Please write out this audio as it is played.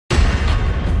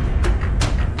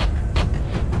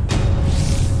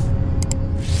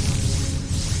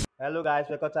Hello guys,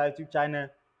 welcome to our YouTube channel.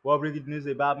 We're bringing news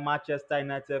about Manchester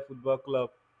United Football Club.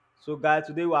 So guys,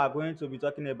 today we are going to be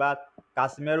talking about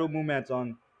Casemiro movement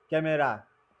on camera.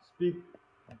 Speak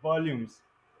volumes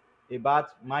about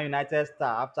Man United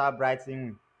star after Brighton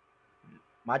win.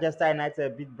 Manchester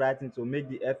United beat Brighton to make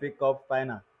the FA Cup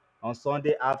final on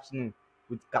Sunday afternoon,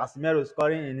 with Casemiro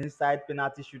scoring an inside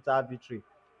penalty shootout victory.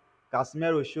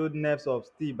 Casemiro showed nerves of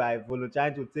steel by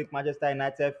volunteering to take Manchester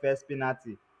United's first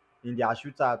penalty in their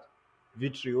shootout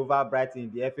victory over Brighton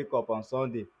in the FA Cup on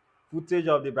Sunday. Footage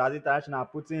of the Brazil international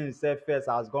putting himself first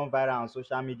has gone viral on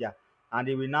social media, and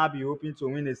he will now be hoping to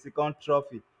win a second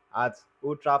trophy at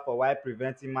Old Trafford while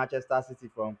preventing Manchester City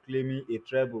from claiming a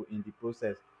treble in the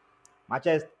process.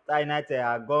 Manchester United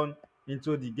had gone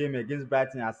into the game against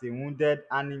Brighton as a wounded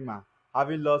animal,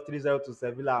 having lost 3-0 to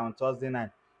Sevilla on Thursday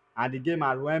night, and the game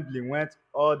at Wembley went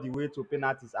all the way to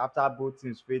penalties after both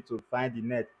teams failed to find the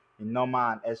net in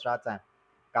normal and extra time.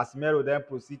 Casemiro then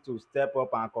proceeded to step up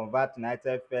and convert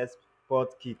United's first spot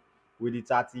kick, with the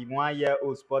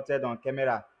 31-year-old spotted on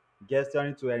camera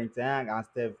gesturing to Erik ten Hag and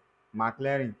Steve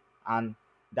McLaren, and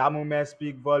that moment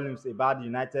speaks volumes about the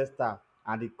United star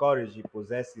and the courage he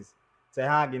possesses. Ten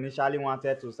Hag initially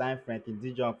wanted to sign Frenkie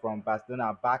de Jong from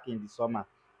Barcelona back in the summer,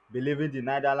 believing the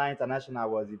Netherlands international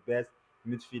was the best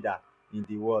midfielder in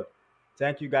the world.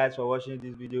 Thank you guys for watching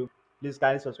this video. Please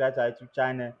kindly subscribe to our YouTube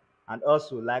channel and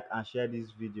also like and share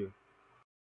this video.